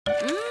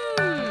Hickory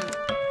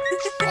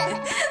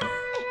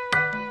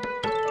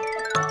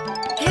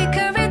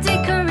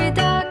dickory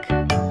dock,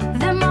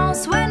 the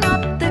mouse went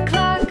up the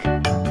clock.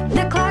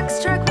 The clock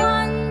struck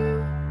one.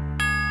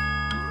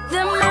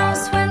 The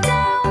mouse went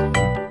down.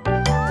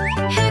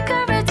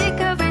 Hickory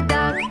dickory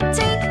dock,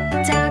 tick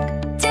tock,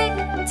 tick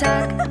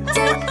tock,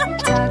 tick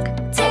tock,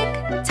 tick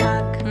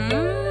tock.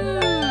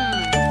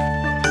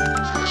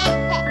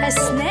 A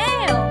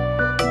snail.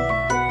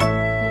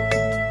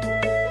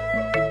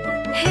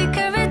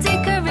 Hickory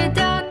dickory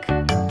dock,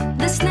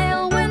 the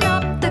snail went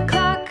up the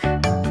clock.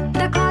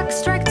 The clock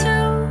struck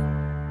two.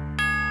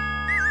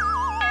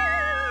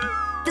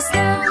 The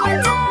snail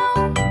went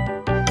down.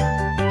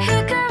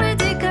 Hickory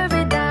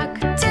dickory dock,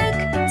 tick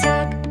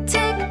tock,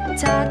 tick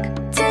tock,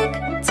 tick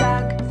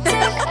tock,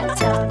 tick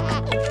tock.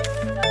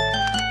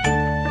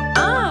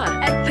 Ah,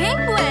 a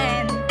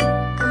penguin.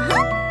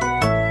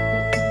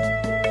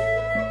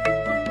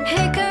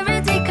 Hickory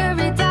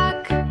dickory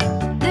dock,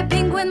 the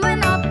penguin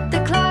went up the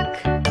clock.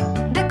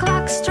 The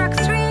clock struck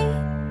three.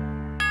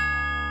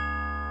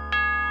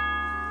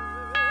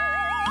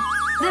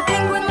 The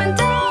penguin went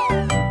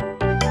down.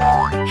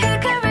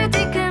 Hickory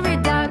dickory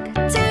dock,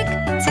 tick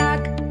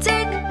tock,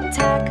 tick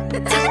tock,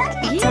 tick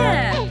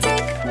yeah,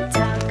 tick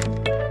tock.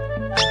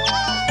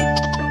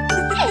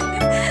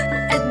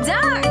 A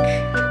duck.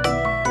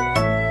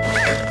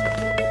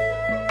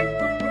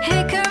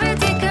 Hickory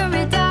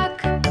dickory dock,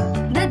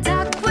 the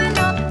duck went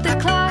up the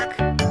clock.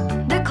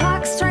 The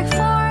clock struck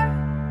four.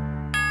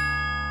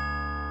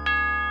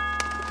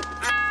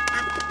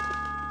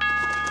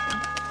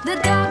 The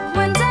duck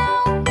went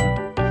down.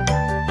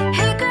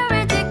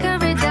 Hickory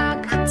dickory dock,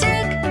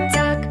 tick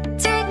tock,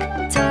 tick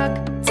tock,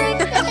 tick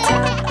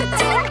tock,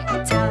 tick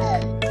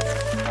tock.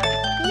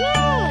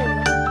 Yay!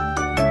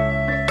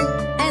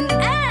 An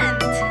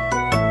ant.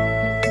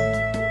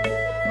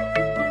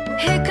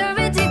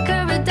 Hickory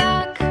dickory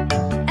dock,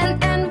 an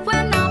ant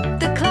went up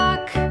the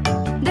clock.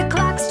 The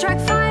clock struck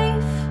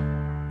five.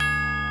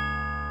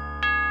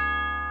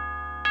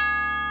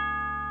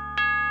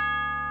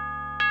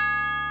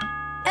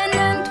 An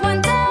ant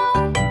went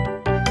down.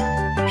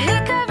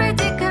 Hickory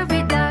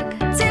dickory dock,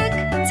 tick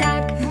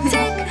tock,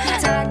 tick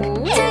tock,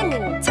 tick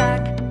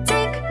tock,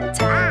 tick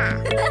tock.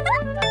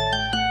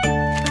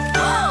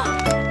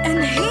 An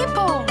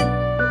hippo!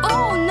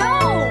 Oh no!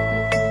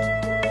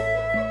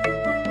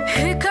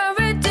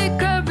 Hickory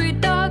dickory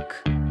dock,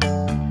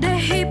 the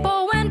hippo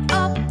went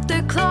up the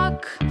clock.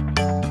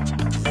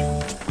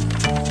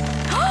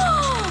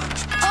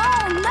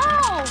 Oh no!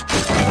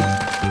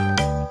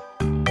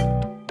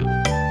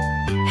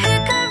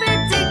 Hickory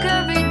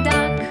dickory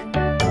dock.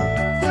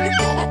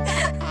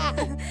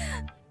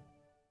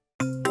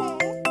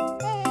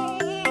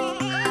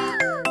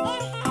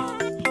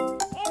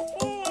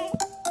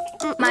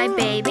 My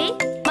baby,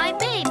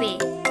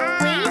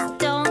 please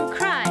don't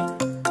cry.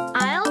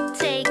 I'll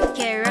take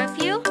care of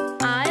you,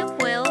 I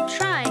will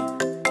try.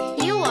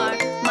 You are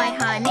my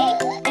honey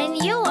and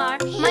you are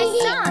my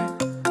son.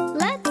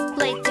 Let's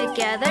play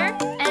together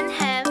and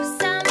have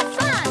some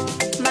fun.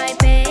 My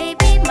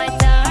baby, my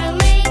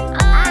darling,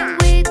 I'm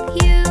with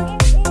you.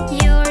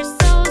 You're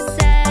so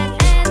sad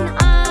and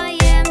I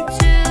am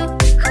too.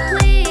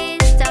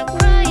 Please stop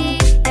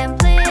crying and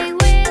play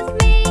with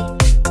me.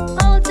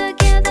 All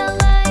together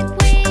like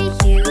we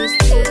used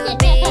to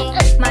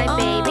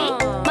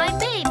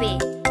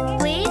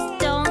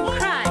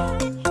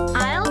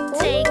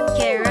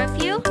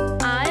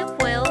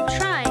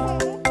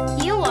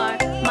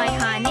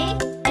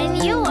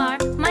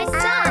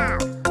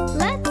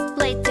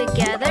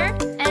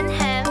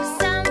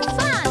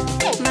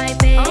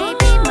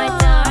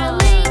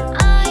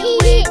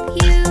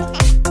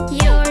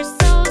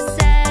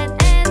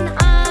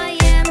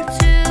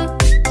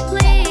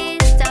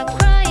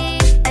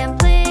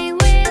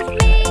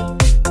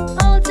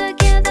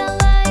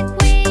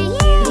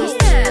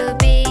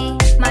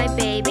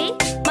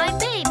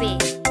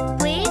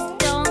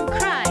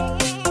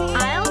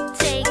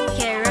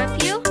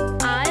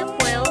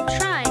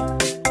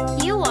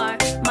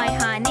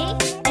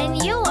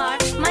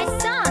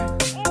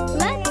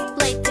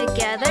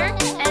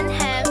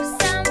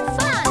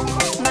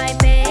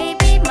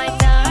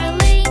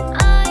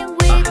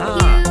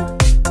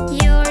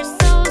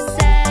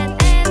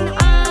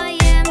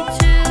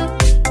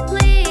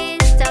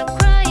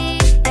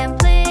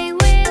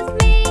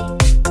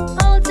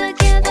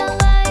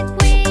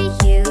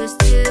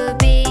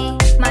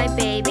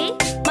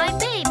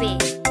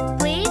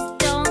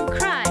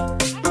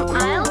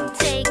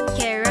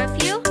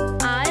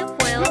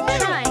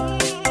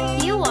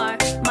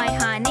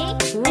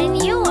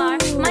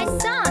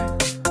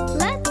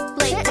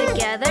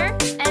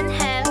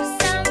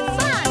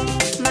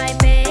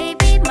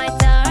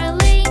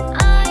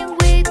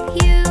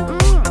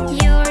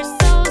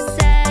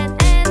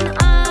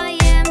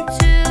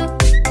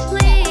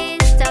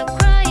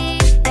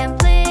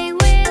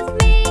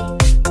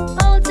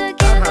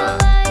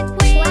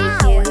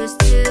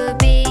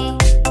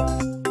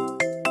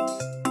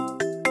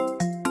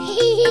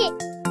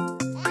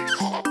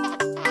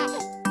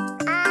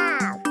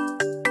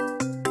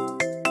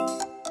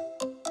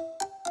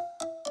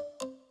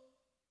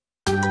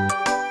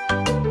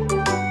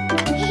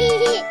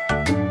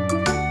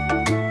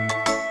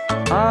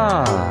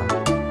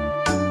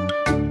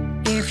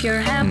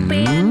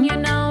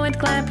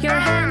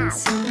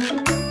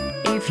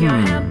you're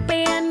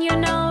happy and you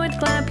know it,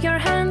 clap your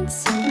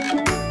hands.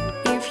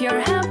 If you're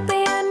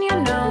happy and you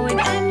know it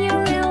and you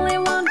really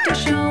want to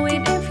show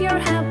it, if you're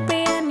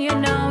happy and you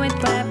know it,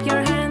 clap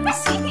your hands.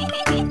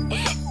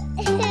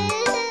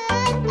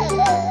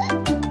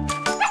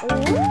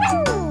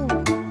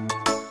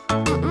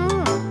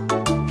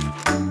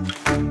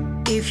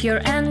 If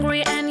you're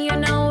angry and you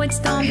know it,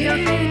 stomp your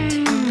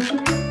feet.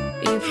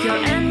 If you're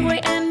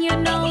angry and you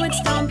know it,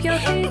 stomp your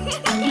feet.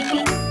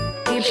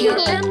 If you're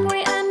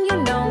angry and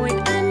you know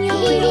it and you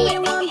really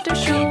want to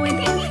show it,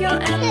 if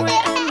you're angry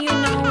and you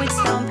know it,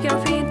 stomp your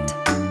feet.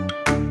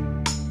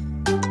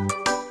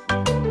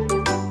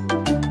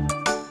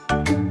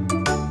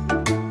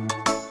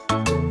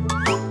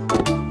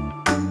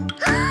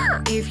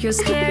 If you're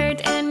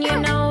scared and you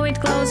know it,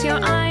 close your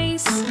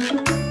eyes.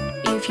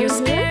 If you're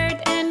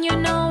scared and you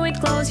know it,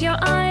 close your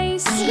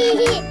eyes.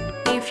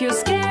 If you're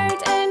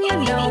scared and you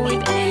know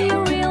it and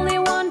you really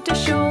want to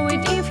show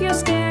it, if you're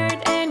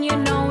scared and you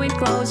know it,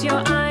 close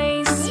your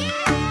eyes.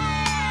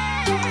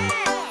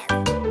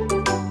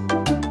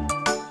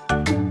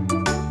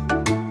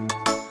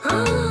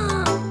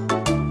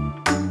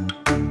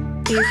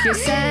 If you're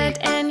sad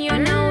and you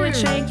know it,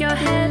 shake your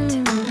head.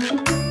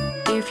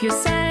 If you're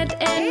sad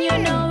and you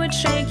know it,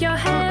 shake your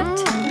head.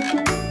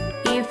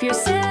 If you're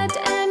sad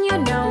and you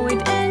know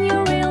it and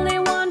you really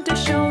want to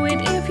show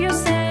it, if you're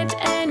sad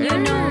and you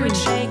know it,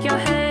 shake your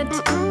head.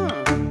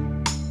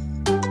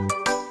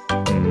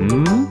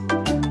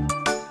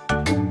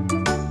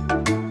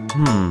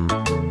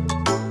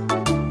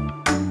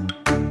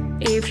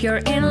 If you're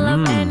in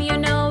love and you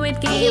know it,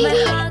 give a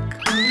hug.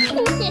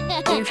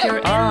 If you're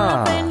in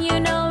love and you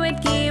know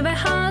it, give a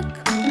hug.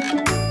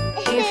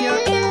 If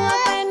you're in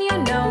love and you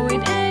know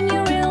it and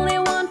you really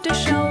want to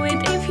show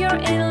it, if you're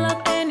in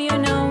love and you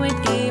know it,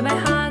 give a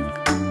hug.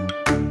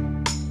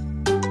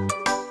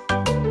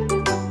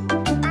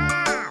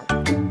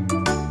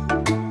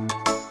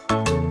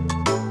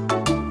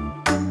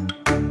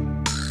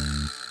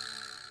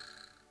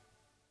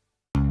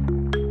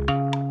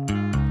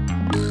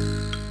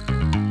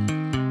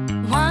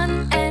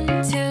 One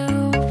and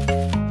two.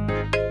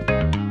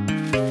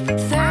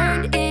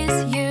 Third is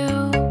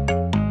you.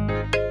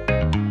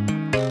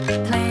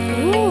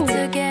 Play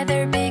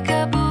together,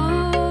 peekaboo.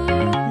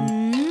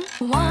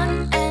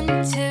 One and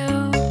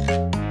two.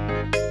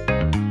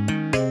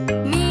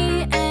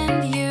 Me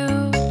and you.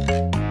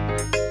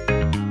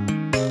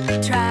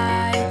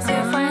 Try to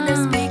find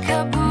this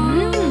peekaboo.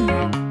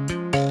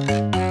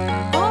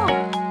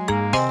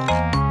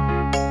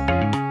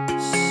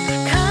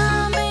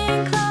 Coming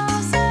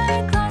closer,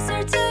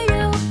 closer to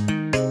you.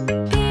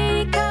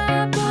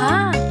 Peekaboo,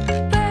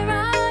 where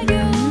are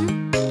you?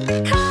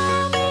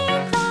 Coming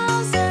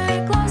closer,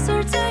 closer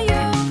to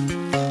you.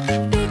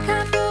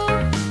 Peekaboo,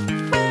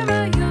 where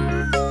are you?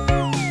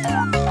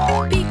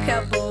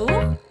 Peekaboo,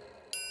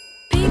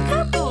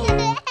 peekaboo,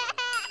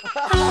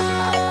 I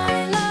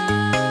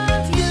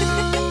love you.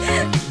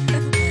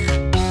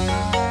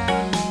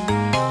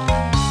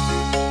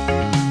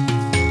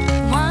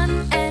 One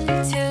and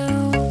two.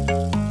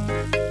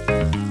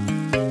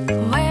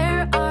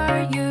 Where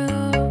are you?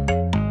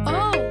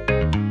 Oh,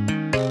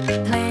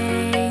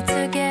 play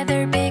together,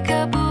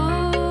 peekaboo.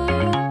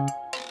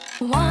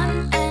 One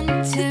and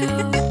two.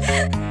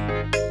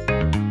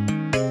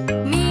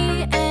 Me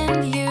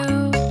and you.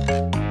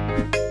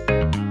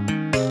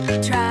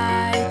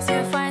 Try to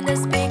find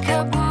this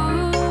peekaboo.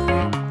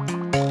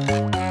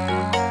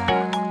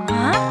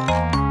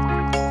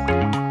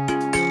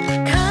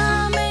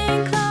 Coming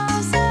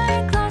closer,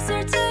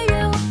 closer to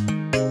you.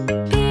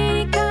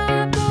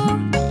 Peekaboo,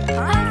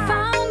 I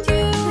found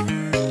you.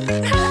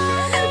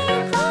 Coming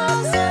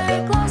closer,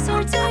 closer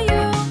to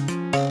you.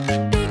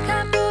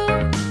 Peekaboo,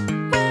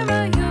 where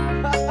are you?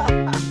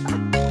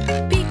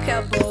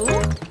 Peekaboo,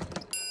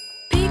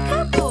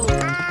 peekaboo,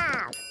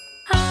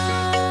 I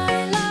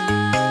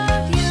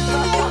love you.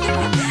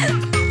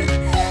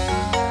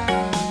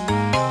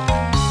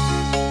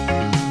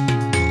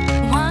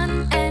 One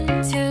and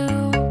two.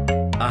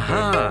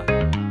 Aha!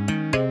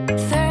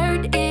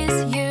 Third is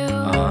you.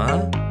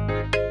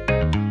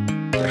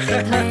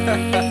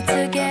 Play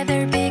together,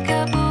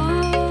 peekaboo.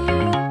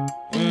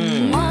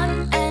 One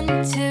and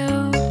two.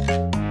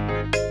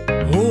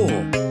 Oh!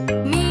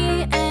 Me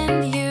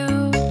and you.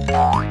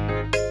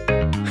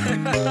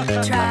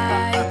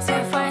 Try to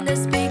find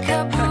this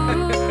peekaboo.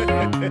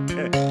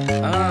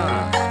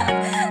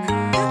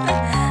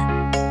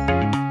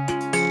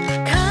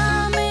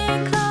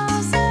 Coming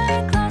closer,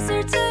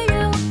 closer to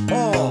you.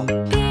 Oh!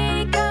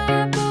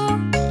 Peekaboo,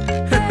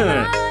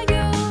 where are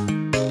you?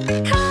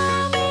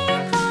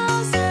 Coming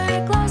closer,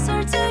 closer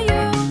to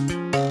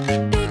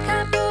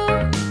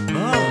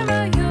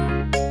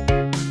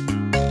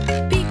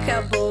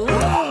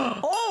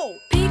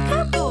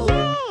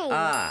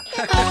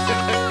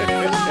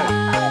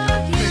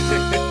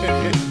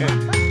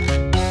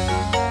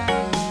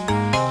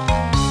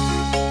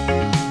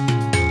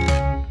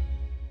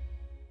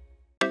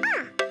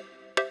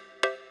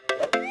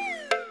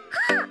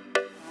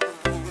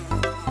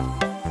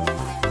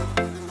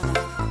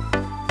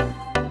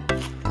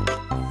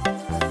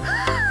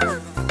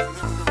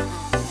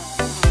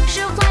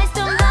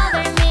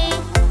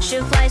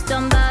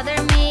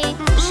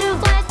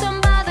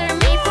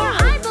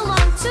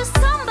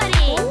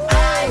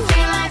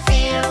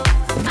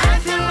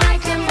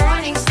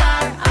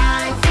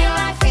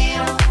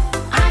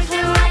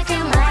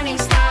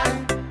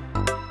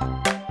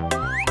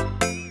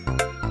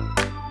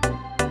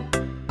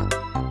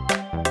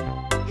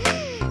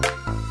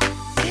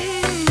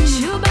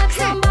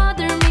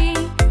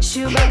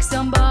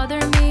don't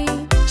bother me.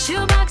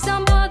 Shoebox,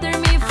 don't bother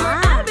me, for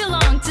I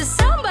belong to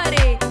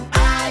somebody.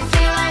 I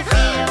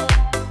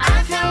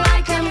feel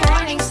like a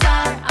morning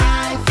star.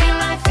 I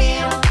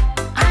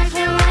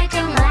feel like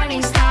a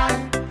morning star.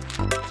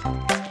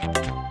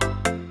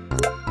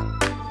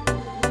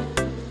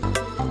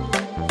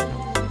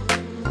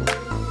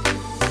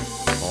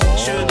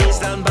 Shoebies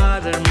don't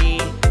bother me.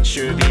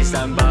 Shoebies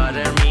don't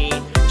bother me.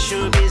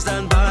 Shoebies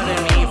don't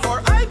bother me,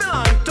 for I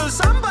belong to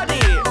somebody.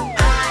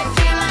 I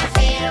feel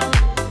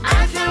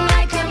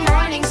like a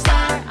morning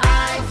star.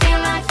 I feel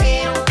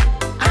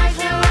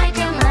like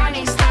a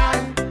morning star.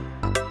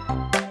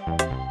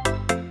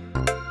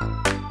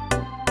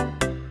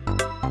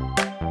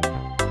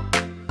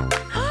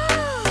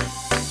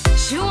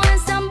 Shoe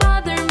ants don't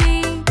bother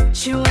me.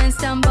 Shoe ants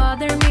don't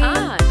bother me.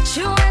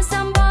 Shoe ants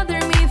don't bother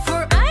me,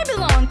 for I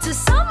belong to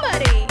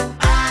somebody.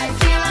 I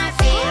feel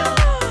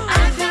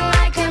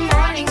like a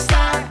morning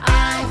star.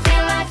 I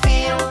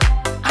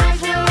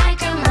feel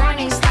like a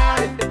morning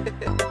star.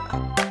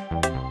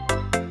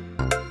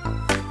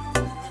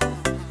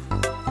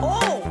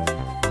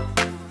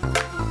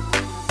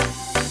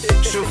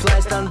 Shoe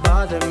flies don't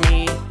bother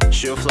me.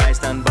 Shoe flies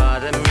don't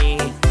bother me.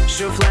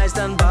 Shoe flies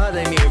don't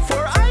bother me,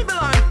 for I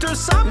belong to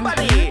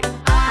somebody.